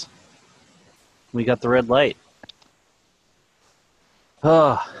We got the red light.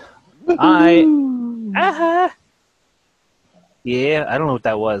 Oh, I. Yeah, I don't know what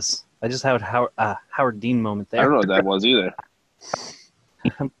that was. I just had Howard Dean moment I don't there. know what that was either.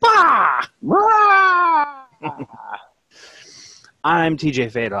 Bah! I'm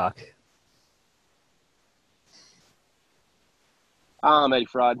TJ Fadehawk. I'm Eddie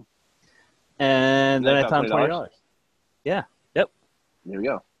Fraud. And then I found $20. Yeah. Yep. There we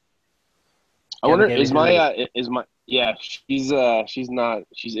go. I Yeah, wonder, okay, she's not,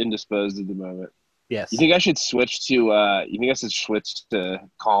 she's indisposed at the moment. Yes. You think I should switch to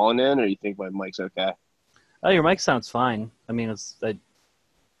calling in, or you think my mic's okay? Oh, your mic sounds fine. I mean,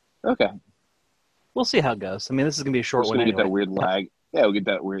 Okay. We'll see how it goes. I mean, this is going to be a short one We're anyway. get that weird lag. Yeah, we'll get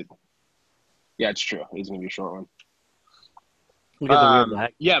that weird. Yeah, it's true. It's going to be a short one. We'll get the weird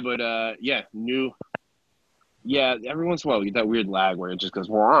lag. Yeah, but yeah, every once in a while we get that weird lag where it just goes.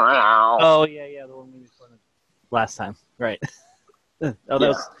 Wow. Oh, yeah, the one we recorded last time. Right. That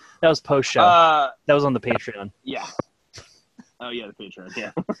was post show. That was on the Patreon. Yeah. Oh yeah, the Patreon.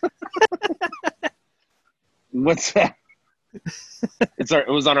 Yeah. What's that? It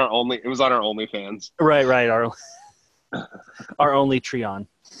was on our OnlyFans. Right. Our only Treon.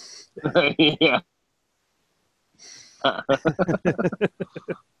 Yeah.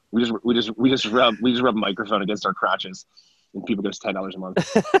 we just rub microphone against our crotches, and people give us $10 a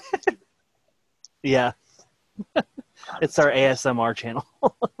month. Yeah. It's our ASMR channel.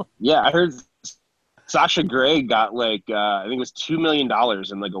 Yeah, I heard Sasha Grey got I think it was $2 million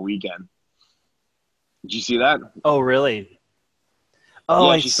in like a weekend. Did you see that? Oh, really? Oh,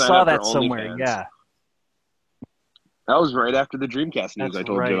 yeah, I saw that somewhere. Yeah. That was right after the Dreamcast news I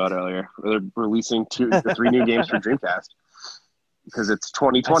told you about earlier. They're releasing 3 new games for Dreamcast because it's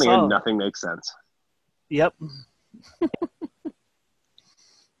 2020 and nothing makes sense. Yep.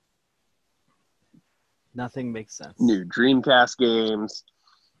 Nothing makes sense. New Dreamcast games.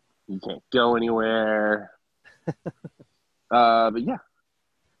 You can't go anywhere. But yeah.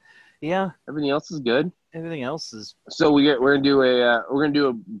 Yeah. Everything else is good. Everything else is. So we're gonna do a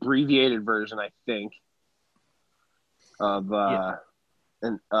abbreviated version, I think. Of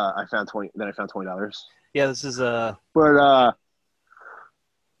and I found $20. Yeah, this is a. But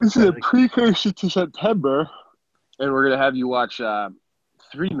this is a precursor to September, and we're gonna have you watch 3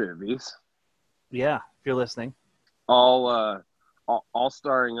 movies. Yeah, if you're listening. All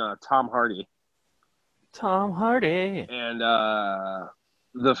starring Tom Hardy. Tom Hardy. And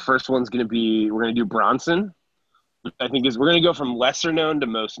the first one's gonna be we're gonna do Bronson. I think we're gonna go from lesser known to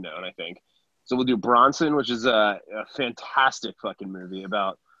most known. I think. So we'll do Bronson, which is a fantastic fucking movie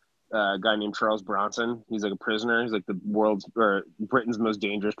about a guy named Charles Bronson. He's like a prisoner. He's like the Britain's most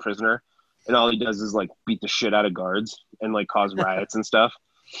dangerous prisoner. And all he does is like beat the shit out of guards and like cause riots and stuff.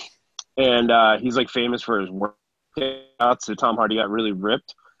 And he's like famous for his workouts. So Tom Hardy got really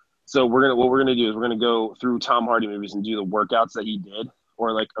ripped. So what we're gonna do is we're gonna go through Tom Hardy movies and do the workouts that he did,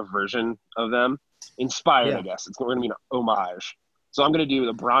 or like a version of them, inspired. I guess we're gonna be an homage. So I'm going to do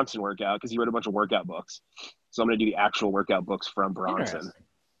the Bronson workout because he wrote a bunch of workout books. So I'm going to do the actual workout books from Bronson.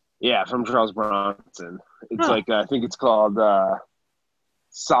 Yeah, from Charles Bronson. It's I think it's called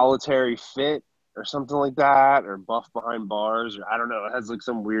Solitary Fit or something like that, or Buff Behind Bars, or I don't know. It has like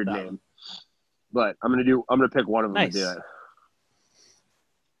some weird name. But I'm going to pick one of them to do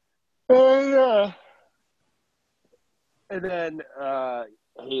it. And then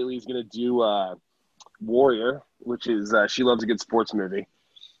Haley's going to do Warrior, which is she loves a good sports movie,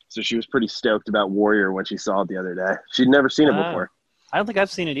 so she was pretty stoked about Warrior when she saw it the other day. She'd never seen it before. I don't think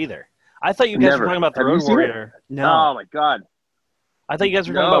I've seen it either. I thought you guys were talking about the Road Warrior. No. Oh my god. I thought you guys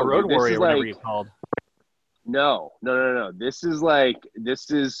were talking about Road Warrior, whatever you called. No. This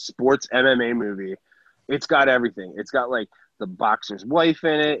is sports MMA movie. It's got everything. It's got like the boxer's wife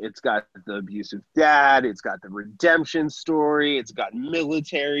in it. It's got the abusive dad. It's got the redemption story. It's got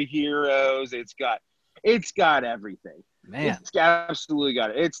military heroes. It's got everything. Man. It's absolutely got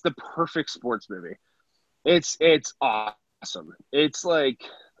it. It's the perfect sports movie. It's awesome. It's like,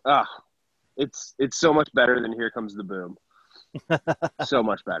 it's so much better than Here Comes the Boom. So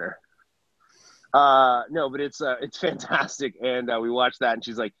much better. No, but it's fantastic. And we watched that, and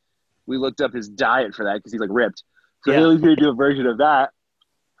she's like, we looked up his diet for that because he's like ripped. So Haley's gonna do a version of that.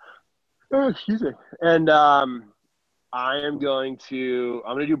 Oh, excuse me. And I'm gonna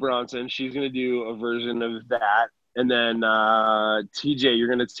do Bronson. She's gonna do a version of that, and then TJ, you're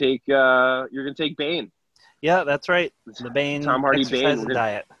gonna take Bane. Yeah, that's right. The Bane Tom Hardy exercise and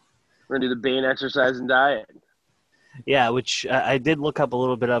diet. We're gonna do the Bane exercise and diet. Yeah, which I did look up a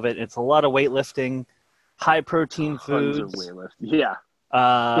little bit of it. It's a lot of weightlifting, high protein foods. Tons of weightlifting. Yeah.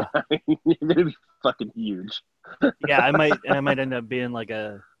 You're gonna be fucking huge. Yeah, I might end up being like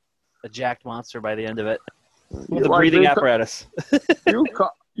a jacked monster by the end of it with a Like, breathing apparatus.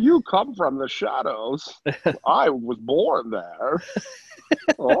 you come from the shadows. I was born there.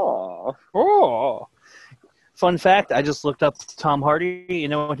 Oh. Fun fact, I just looked up Tom Hardy. You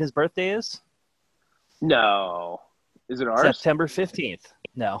know what his birthday is? No. Is it ours? September 15th.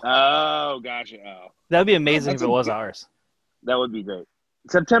 No. Oh, gotcha. Oh. That would be amazing if it was ours. That would be great.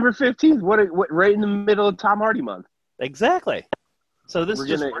 September 15th? What? Right in the middle of Tom Hardy month. Exactly. So this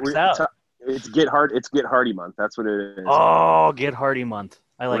works out. It's Get Hardy month. That's what it is. Oh, Get Hardy month.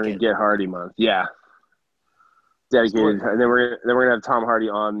 I like it. Get Hardy month. Yeah. Dedicated. And then we're gonna have Tom Hardy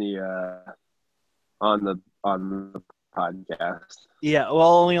on the podcast. Yeah,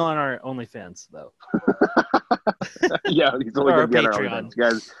 well, only on our OnlyFans though. Yeah, he's only gonna be on our Patreon.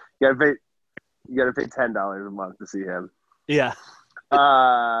 OnlyFans. You gotta pay $10 a month to see him. Yeah.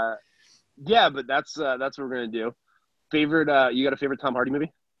 Yeah, but that's what we're gonna do. Favorite? You got a favorite Tom Hardy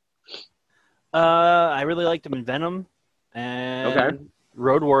movie? I really liked him in Venom and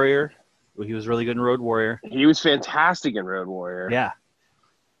Road Warrior. He was really good in Road Warrior. He was fantastic in Road Warrior. Yeah,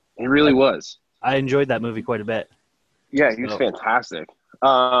 he really was. I enjoyed that movie quite a bit. Yeah, he was fantastic.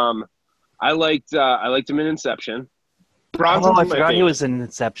 I liked him in Inception. Bronson's I forgot he was in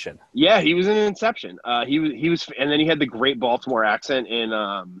Inception. Yeah, he was in Inception. He was, and then he had the great Baltimore accent in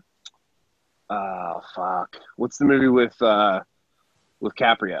what's the movie with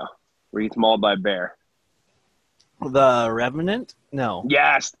Caprio where he gets mauled by a bear? The Revenant? No.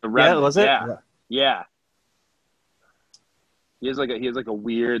 Yes, the Revenant. Yeah, was it? Yeah. He has like a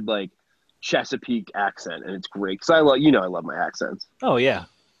weird like Chesapeake accent, and it's great because I love my accents. Oh yeah.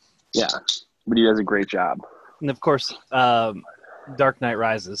 Yeah, but he does a great job. And of course, Dark Knight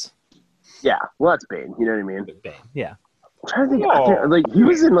Rises. Yeah, well, that's Bane. You know what I mean? Bane. Yeah. I'm trying to think. Like he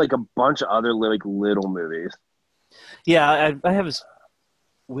was in like a bunch of other like little movies. Yeah, I have his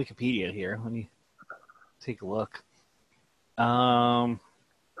Wikipedia here. Let me take a look. I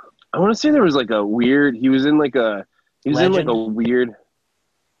want to say there was like a weird. He was in like a weird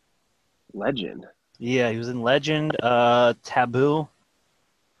Legend. Yeah, he was in Legend. Taboo.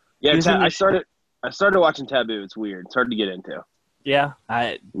 Yeah, I started watching Taboo. It's weird. It's hard to get into. Yeah,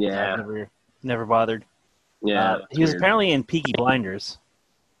 I never bothered. Yeah, he was apparently in Peaky Blinders.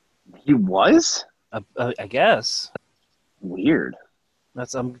 He was? I guess. Weird.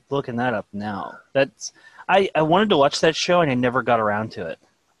 I'm looking that up now. I wanted to watch that show and I never got around to it.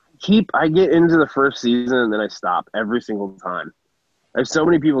 I get into the first season and then I stop every single time. I have so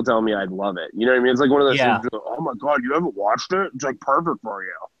many people telling me I'd love it. You know what I mean? It's like one of those things. Like, oh my god, you haven't watched it? It's like perfect for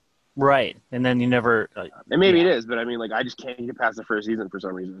you. Right, and then you never. And maybe it is, but I mean, like, I just can't get past the first season for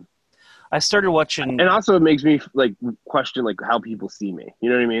some reason. I started watching, and also it makes me like question like how people see me. You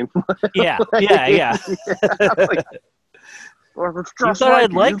know what I mean? Yeah, like, yeah. Like, you thought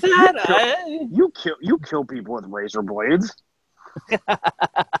I'd like that? You kill people with razor blades.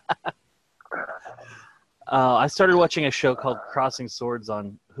 I started watching a show called Crossing Swords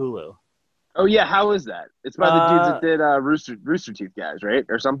on Hulu. Oh yeah, how is that? It's by the dudes that did Rooster Teeth guys, right,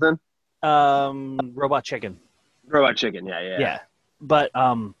 or something? Robot Chicken. Robot Chicken, yeah. But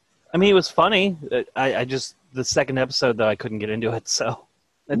I mean, it was funny. I just the second episode though I couldn't get into it, so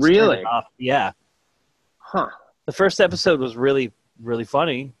really, yeah. Huh. The first episode was really, really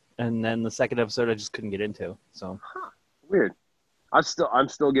funny, and then the second episode I just couldn't get into. So weird. I'm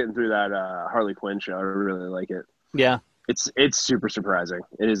still getting through that Harley Quinn show. I really like it. Yeah. It's super surprising.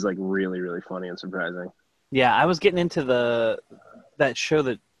 It is like really, really funny and surprising. Yeah, I was getting into that show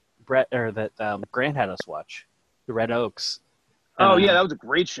that Grant had us watch, The Red Oaks. Oh yeah, that was a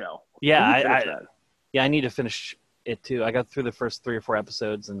great show. Yeah, I need to finish it too. I got through the first 3 or 4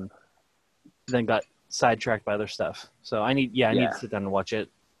 episodes and then got sidetracked by other stuff. So I need to sit down and watch it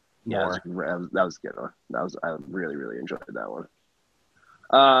more. Yeah, that was a good one. I really, really enjoyed that one.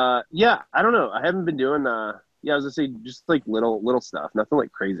 Yeah, I don't know. I haven't been doing I was gonna say just like little stuff, nothing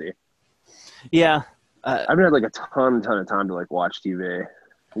like crazy. Yeah, I haven't had like a ton of time to like watch TV.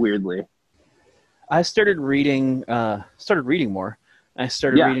 Weirdly, I started reading more. I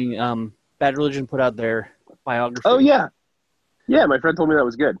started reading. Bad Religion put out their biography. Oh yeah, my friend told me that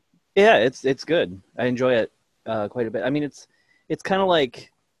was good. Yeah, it's good. I enjoy it quite a bit. I mean, it's kind of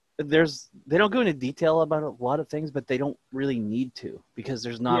like they don't go into detail about a lot of things, but they don't really need to because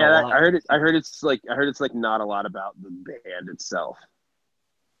there's not. Yeah, I heard it's like not a lot about the band itself.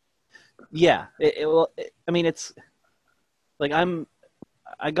 Yeah, I mean, it's like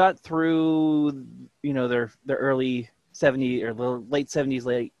I got through their early 70s or late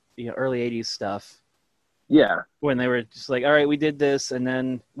 70s, early 80s stuff, Yeah. when they were just like, all right, we did this, and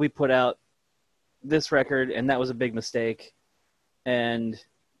then we put out this record, and that was a big mistake, and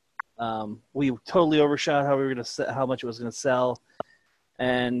we totally overshot how we were how much it was gonna sell,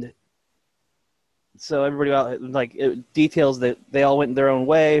 and so everybody like details that they all went their own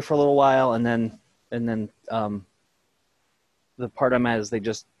way for a little while, and then the part I'm at is they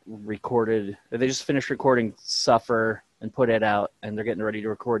just finished recording Suffer and put it out, and they're getting ready to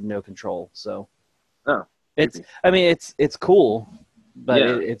record No Control. So it's cool, but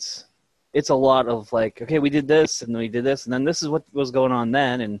it's a lot of like, okay, we did this and we did this, and then this is what was going on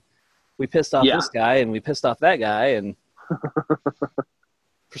then, and we pissed off this guy and we pissed off that guy, and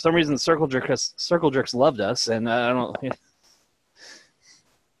for some reason Circle Jerks loved us, and I don't.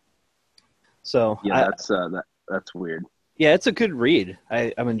 So yeah, that's weird. Yeah, it's a good read.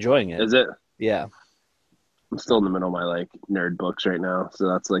 I'm enjoying it. Is it? Yeah. I'm still in the middle of my like nerd books right now, so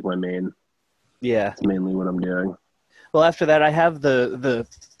that's like my main. Yeah. That's mainly what I'm doing. Well, after that, I have the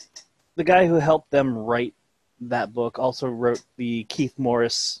guy who helped them write that book also wrote the Keith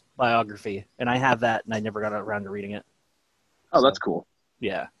Morris biography, and I have that, and I never got around to reading it. Oh, that's cool.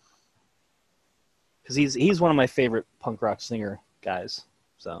 Yeah. Because he's one of my favorite punk rock singer guys.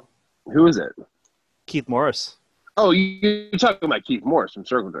 So. Who is it? Keith Morris. Oh, you're talking about Keith Morris from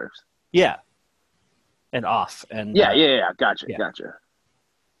Circle Jerks. Yeah. And Off. And yeah. Gotcha.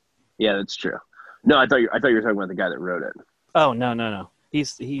 Yeah, that's true. No, I thought you were talking about the guy that wrote it. Oh, no.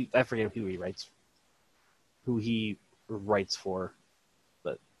 I forget who he writes for,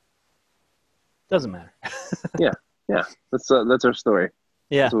 but doesn't matter. yeah. That's our story.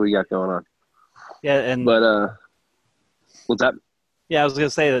 Yeah. That's what we got going on. Yeah, but what's that? Yeah, I was gonna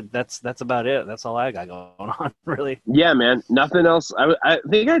say that's about it. That's all I got going on, really. Yeah, man. Nothing else. I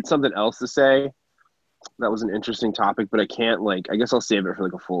think I had something else to say. That was an interesting topic, but I can't I guess I'll save it for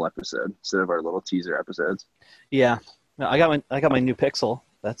like a full episode instead of our little teaser episodes. Yeah, I got my new Pixel.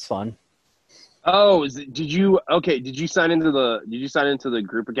 That's fun. Oh, did you sign into the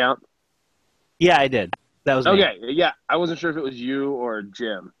group account? Yeah, I did. That was okay. Me. Yeah, I wasn't sure if it was you or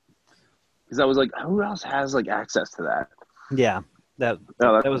Jim, because I was like, who else has like access to that? Yeah, that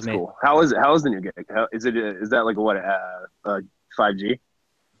was me. Cool. How is it? How is the new gig? Is that like what 5G?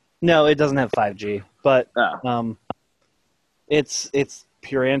 No, it doesn't have 5G, but it's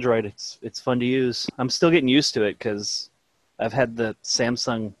pure Android. It's fun to use. I'm still getting used to it because I've had the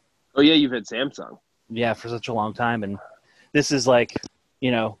Samsung. Oh yeah, you've had Samsung. Yeah, for such a long time, and this is like,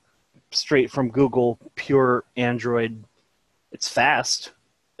 straight from Google, pure Android. It's fast.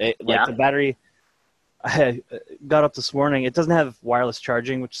 The battery. I got up this morning. It doesn't have wireless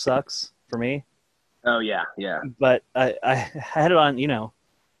charging, which sucks for me. Oh yeah. But I had it on,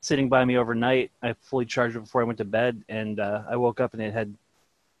 sitting by me overnight. I fully charged it before I went to bed, and I woke up and it had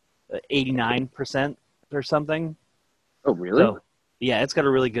 89% or something. Oh really? So, yeah, it's got a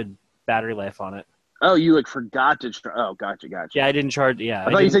really good battery life on it. Oh, you forgot to. Oh, gotcha. Yeah, I didn't charge. Yeah,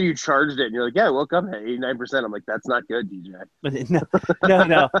 I thought you said you charged it, and you're like, yeah, I woke up at 89%. I'm like, that's not good, DJ.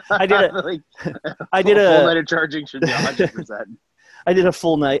 No. I did a full night of charging should be 100%. I did a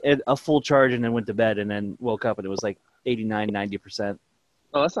full charge, and then went to bed, and then woke up, and it was like 89, 90%.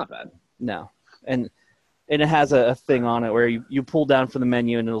 Oh, that's not bad. No, and it has a thing on it where you pull down from the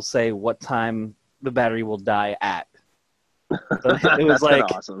menu, and it'll say what time the battery will die at. So it was like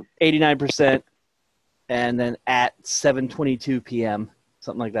awesome. 89%. And then at 7:22 p.m.,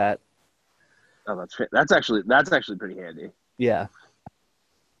 something like that. Oh, that's actually pretty handy. Yeah.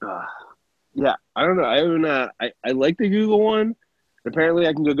 Yeah, I don't know. I like the Google one. Apparently,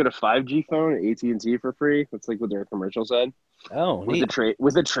 I can go get a 5G phone at AT&T for free. That's like what their commercial said. Oh, with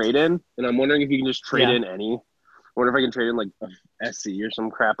a trade-in, and I'm wondering if you can just trade in any. I wonder if I can trade in like a SC or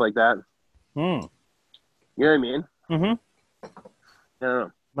some crap like that. You know what I mean? Mm-hmm. I don't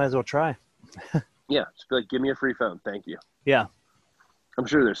know. Might as well try. Yeah, just be like, give me a free phone. Thank you. Yeah. I'm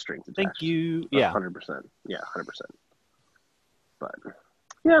sure there's strings attached. Thank you. Yeah. 100%. Yeah, 100%. But,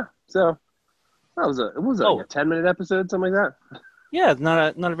 yeah, so that was like a 10-minute episode, something like that? Yeah,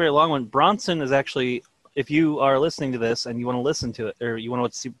 not a very long one. Bronson is actually, if you are listening to this and you want to listen to it, or you want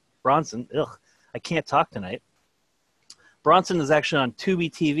to see Bronson, I can't talk tonight. Bronson is actually on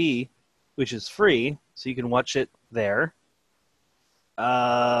Tubi TV, which is free, so you can watch it there.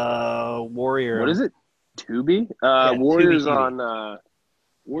 Warrior. What is it? Tubi? Warriors Tubi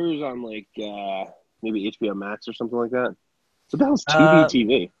Warriors on like maybe HBO Max or something like that. What the hell's Tubi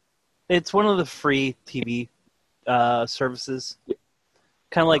TV? It's one of the free TV services.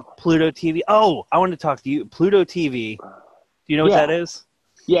 Kind of like Pluto TV. Oh, I wanted to talk to you. Pluto TV. Do you know what that is?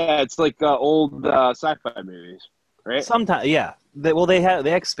 Yeah, it's like old sci-fi movies, right? Sometimes, yeah.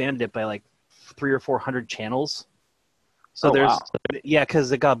 They expanded it by like 300 or 400 channels. So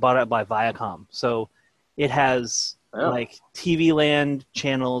because it got bought up by Viacom. So it has like TV Land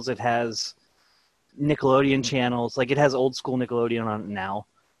channels. It has Nickelodeon channels. Like it has old school Nickelodeon on it now.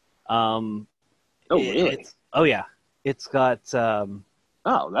 Really? Yeah. It's got.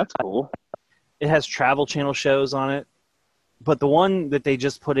 That's cool. It has Travel Channel shows on it. But the one that they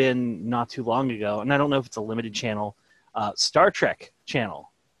just put in not too long ago, and I don't know if it's a limited channel, Star Trek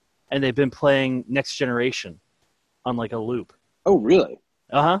channel, and they've been playing Next Generation on like a loop. Oh, really?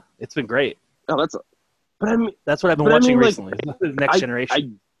 It's been great. Oh, that's what I've been watching recently. Next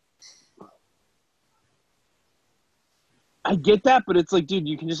Generation. I get that, but it's like, dude,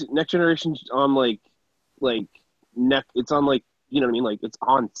 you can just Next Generation on it's on like, you know what I mean? Like it's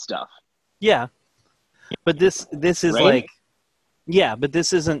on stuff. Yeah, but this is right? like, yeah, but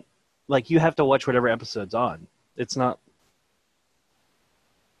this isn't like you have to watch whatever episode's on. It's not.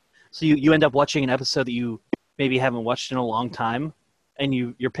 So you end up watching an episode that you maybe haven't watched in a long time, and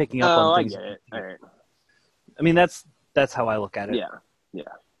you're picking up on things. I get it. All right. I mean, that's how I look at it. Yeah.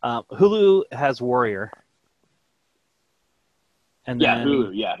 Hulu has Warrior. And then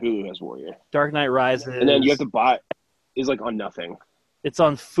Hulu has Warrior. Dark Knight Rises. And then you have to buy is like on nothing. It's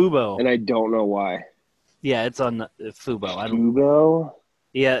on Fubo. And I don't know why. Yeah, it's on Fubo. Fubo?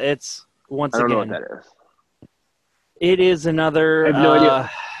 Yeah, it's once again. I don't know what that is. It is another I have no idea.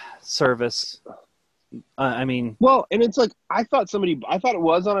 Service. I mean, well, and it's like I thought it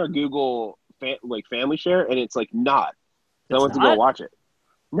was on our Google family share, and it's like not. So I went to go watch it.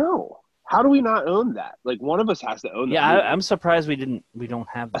 No. How do we not own that? Like one of us has to own that. Yeah, I'm surprised we don't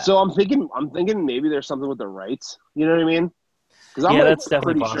have that. So I'm thinking maybe there's something with the rights. You know what I mean? Because that's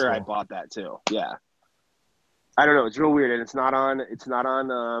definitely pretty possible. sure I bought that too. Yeah. I don't know. It's real weird, and it's not on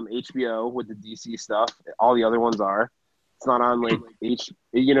HBO with the DC stuff. All the other ones are. It's not on like You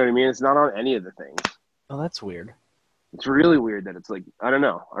know what I mean? It's not on any of the things. Oh, that's weird. It's really weird that it's like I don't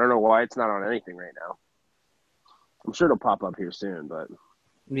know why it's not on anything right now. I'm sure it'll pop up here soon, but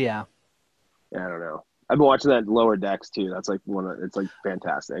yeah. Yeah, I don't know. I've been watching that Lower Decks too. That's like it's like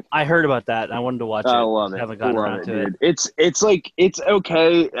fantastic. I heard about that. I wanted to watch it. I love it. Haven't gotten around to it. It's like it's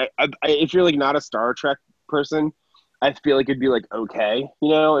okay. If you're like not a Star Trek person, I feel like it'd be like okay. You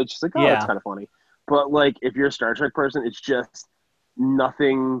know, it's just like it's kind of funny. But like if you're a Star Trek person, it's just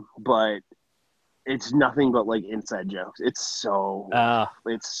nothing but like inside jokes. It's so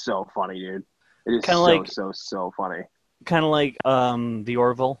funny, dude. It is so funny. Kind of like the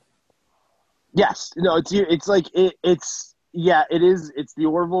Orville. Yes. No, it is. It's the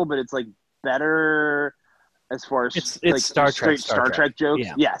Orville, but it's like better as far as it's like Star Trek jokes.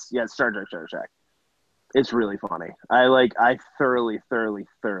 Yeah. Yes, Star Trek. It's really funny. I thoroughly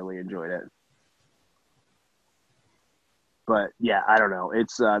enjoyed it. But yeah, I don't know.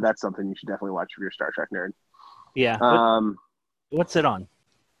 It's that's something you should definitely watch if you're a Star Trek nerd. Yeah. What's it on?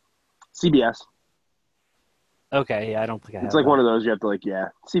 CBS. Okay, yeah, I don't think I have. It's like one of those you have to like. Yeah,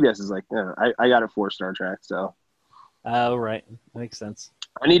 CBS is like. I got it for Star Trek, so. Oh right, that makes sense.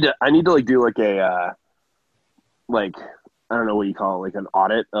 I need to like do like a like I don't know what you call it, like an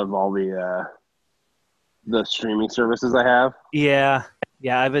audit of all the streaming services I have. Yeah.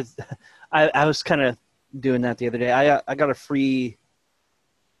 I was kind of doing that the other day. I got a free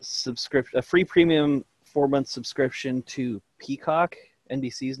subscription, a free premium 4-month subscription to Peacock,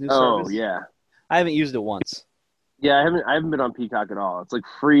 NBC's new service. Oh yeah. I haven't used it once. Yeah, I haven't been on Peacock at all. It's like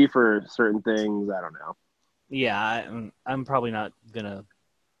free for certain things. I don't know. Yeah, I'm probably not gonna,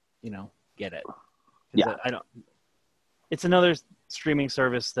 get it. Yeah, I don't. It's another streaming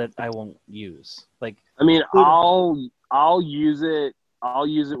service that I won't use. Like, I mean, I'll use it. I'll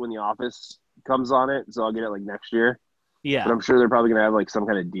use it when The Office comes on it, so I'll get it like next year. Yeah, but I'm sure they're probably gonna have like some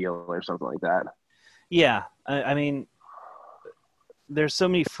kind of deal or something like that. Yeah, I mean, there's so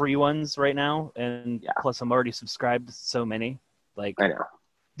many free ones right now, and plus I'm already subscribed to so many. Like, I know.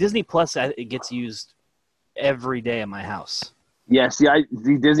 Disney Plus, it gets used every day in my house. Yeah, see,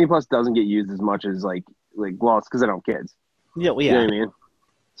 Disney Plus doesn't get used as much as well, it's because I don't have kids. Yeah, well, yeah. You know what I mean?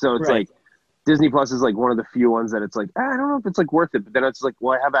 So it's like Disney Plus is like one of the few ones that it's like I don't know if it's like worth it, but then it's like,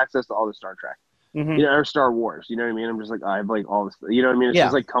 well, I have access to all the Star Trek, or Star Wars. You know what I mean? I'm just like I have like all this. You know what I mean? It's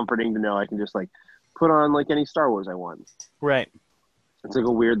just like comforting to know I can just like put on like any Star Wars I want. Right. It's like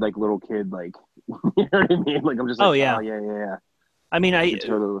a weird like little kid like you know what I mean? Like I'm just like oh yeah. I mean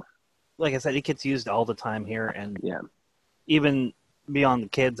like I said, it gets used all the time here, and even beyond the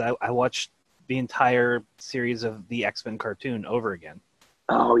kids, I watched the entire series of the X-Men cartoon over again.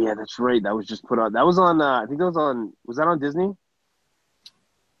 Oh yeah, that's right. That was just put on. That was on. I think that was on. Was that on Disney?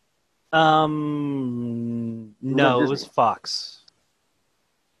 No, it was Fox.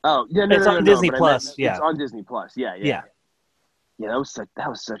 Oh yeah, it's on Disney Plus. Yeah, it's on Disney Plus. Yeah. Yeah. That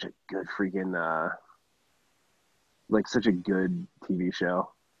was such a good freaking like such a good TV show.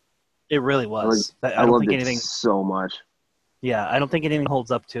 It really was. I don't think anything so much. Yeah, I don't think anything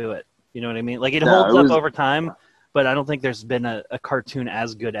holds up to it. You know what I mean? Like it holds up over time, but I don't think there's been a cartoon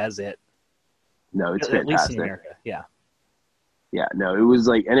as good as it. No, it's fantastic. At least in America. Yeah. Yeah, no, it was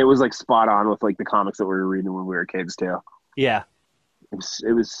like spot on with like the comics that we were reading when we were kids too. Yeah.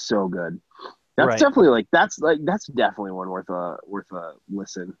 It was so good. That's definitely that's definitely one worth a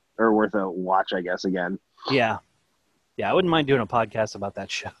listen or worth a watch, I guess, again. Yeah. Yeah, I wouldn't mind doing a podcast about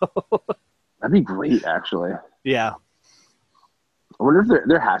that show. That'd be great, actually. Yeah. I wonder if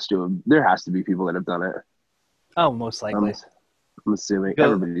there has to be people that have done it. Oh, most likely. I'm assuming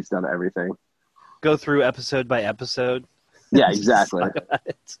everybody's done everything. Go through episode by episode. Yeah, exactly.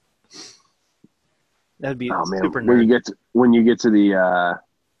 That'd be super nerd. When you get to the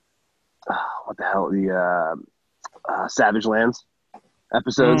what the hell, the Savage Lands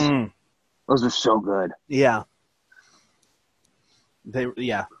episodes. Those are so good. Yeah.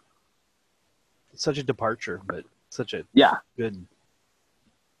 It's such a departure, but such a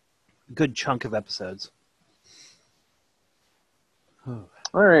good chunk of episodes. All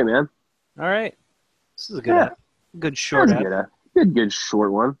right, man. All right. This is a good short good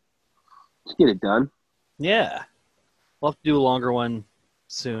short one. Just get it done. Yeah. We'll have to do a longer one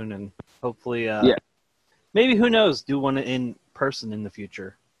soon, and hopefully maybe, who knows, do one in person in the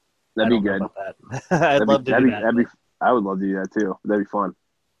future. That'd be good. I'd love to do that. I would love to do that too. That'd be fun.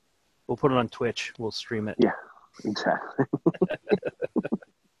 We'll put it on Twitch. We'll stream it. Yeah, exactly.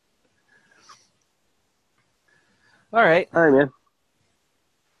 All right, man.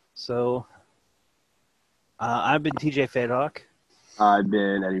 So, I've been TJ Fadehawk. I've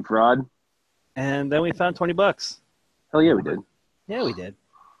been Eddie Fraud. And then we found $20. Hell yeah, we did. Yeah, we did.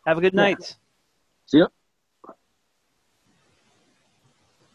 Have a good night. See ya.